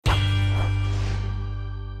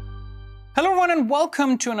everyone, and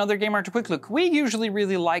welcome to another Game Art Quick Look. We usually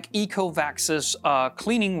really like Ecovacs'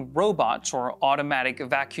 cleaning robots or automatic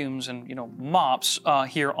vacuums and mops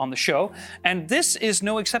here on the show, and this is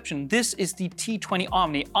no exception. This is the T20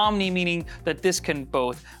 Omni. Omni meaning that this can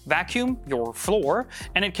both vacuum your floor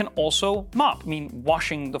and it can also mop,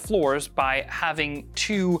 washing the floors by having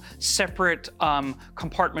two separate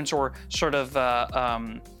compartments or sort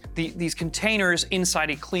of these containers inside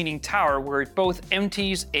a cleaning tower where it both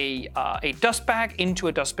empties a dust bag into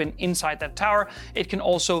a dustbin inside that tower. It can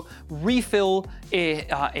also refill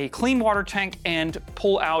a clean water tank and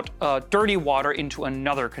pull out dirty water into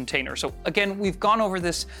another container. So again, we've gone over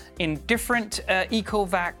this in different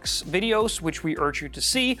Ecovacs videos, which we urge you to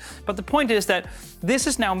see. But the point is that this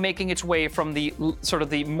is now making its way from the sort of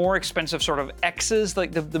the more expensive sort of X's,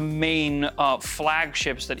 like the main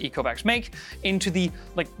flagships that Ecovacs make, into the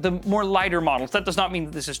more lighter models. That does not mean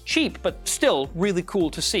that this is cheap, but still really cool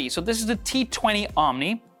to see. So this is the T20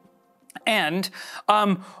 Omni. And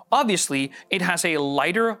obviously it has a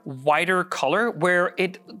lighter, wider color where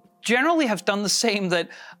it generally has done the same that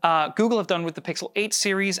Google have done with the Pixel 8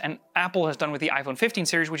 series and Apple has done with the iPhone 15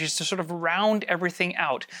 series, which is to sort of round everything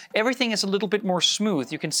out. Everything is a little bit more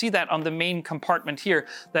smooth. You can see that on the main compartment here,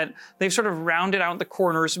 that they've sort of rounded out the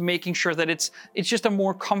corners, making sure that it's just a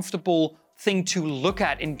more comfortable thing to look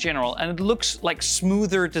at in general, and it looks like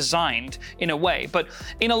smoother designed in a way. But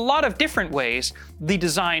in a lot of different ways, the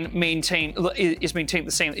design is maintained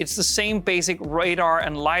the same. It's the same basic radar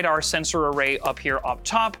and LiDAR sensor array up here up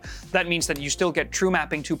top. That means that you still get True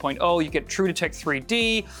Mapping 2.0, you get True Detect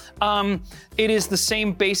 3D. It is the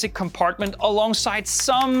same basic compartment alongside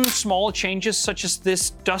some small changes, such as this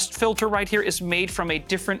dust filter right here is made from a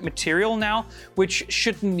different material now, which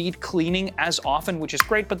shouldn't need cleaning as often, which is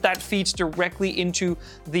great, but that feeds directly into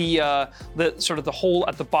the sort of the hole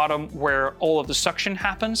at the bottom where all of the suction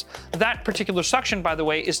happens. That particular suction, by the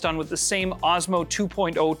way, is done with the same Osmo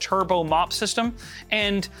 2.0 turbo mop system,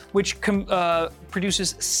 and which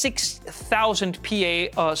produces 6,000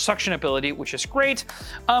 PA suction ability, which is great.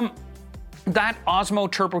 That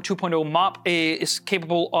Osmo Turbo 2.0 mop is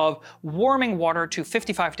capable of warming water to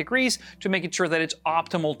 55 degrees to make sure that it's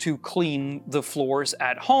optimal to clean the floors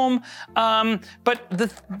at home. But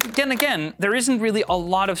then again, there isn't really a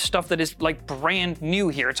lot of stuff that is like brand new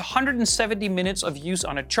here. It's 170 minutes of use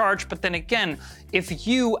on a charge, but then again, if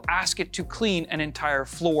you ask it to clean an entire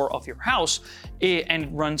floor of your house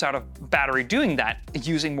and runs out of battery doing that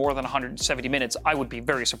using more than 170 minutes, I would be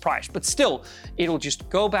very surprised. But still, it'll just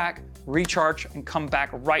go back, recharge, and come back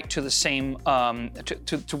right to the same,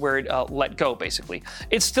 to where it let go, basically.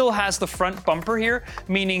 It still has the front bumper here,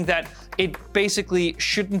 meaning that it basically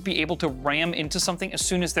shouldn't be able to ram into something as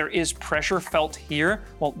soon as there is pressure felt here.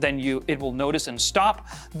 Well, then it will notice and stop.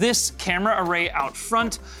 This camera array out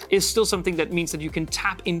front is still something that means that you can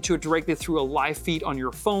tap into it directly through a live feed on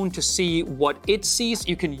your phone to see what it sees.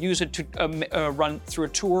 You can use it to run through a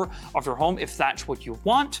tour of your home if that's what you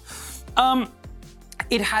want.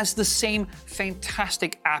 It has the same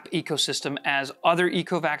fantastic app ecosystem as other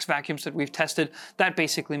Ecovacs vacuums that we've tested. That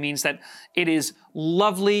basically means that it is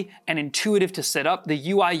lovely and intuitive to set up.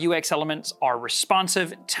 The UI UX elements are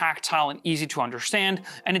responsive, tactile, and easy to understand,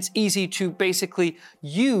 and it's easy to basically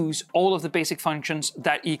use all of the basic functions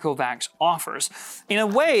that Ecovacs offers. In a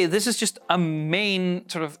way, this is just a main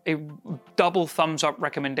sort of a double thumbs up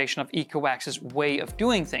recommendation of Ecovacs' way of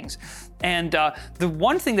doing things. And the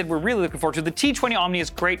one thing that we're really looking forward to, the T20 Omni is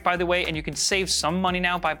great, by the way, and you can save some money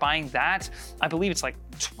now by buying that. I believe it's like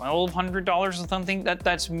 $1,200 or something.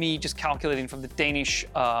 That's me just calculating from the Danish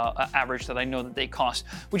average that I know that they cost,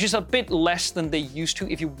 which is a bit less than they used to.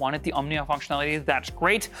 If you wanted the Omni functionality, that's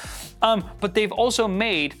great. But they've also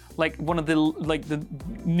made like one of the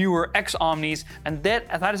newer X Omnis, and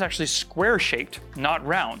that is actually square shaped, not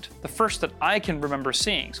round. The first that I can remember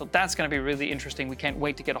seeing. So that's going to be really interesting. We can't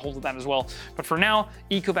wait to get a hold of that as well. But for now,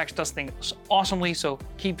 Ecovacs does things awesomely. So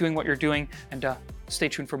keep doing what you're doing and stay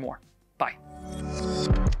tuned for more. Bye.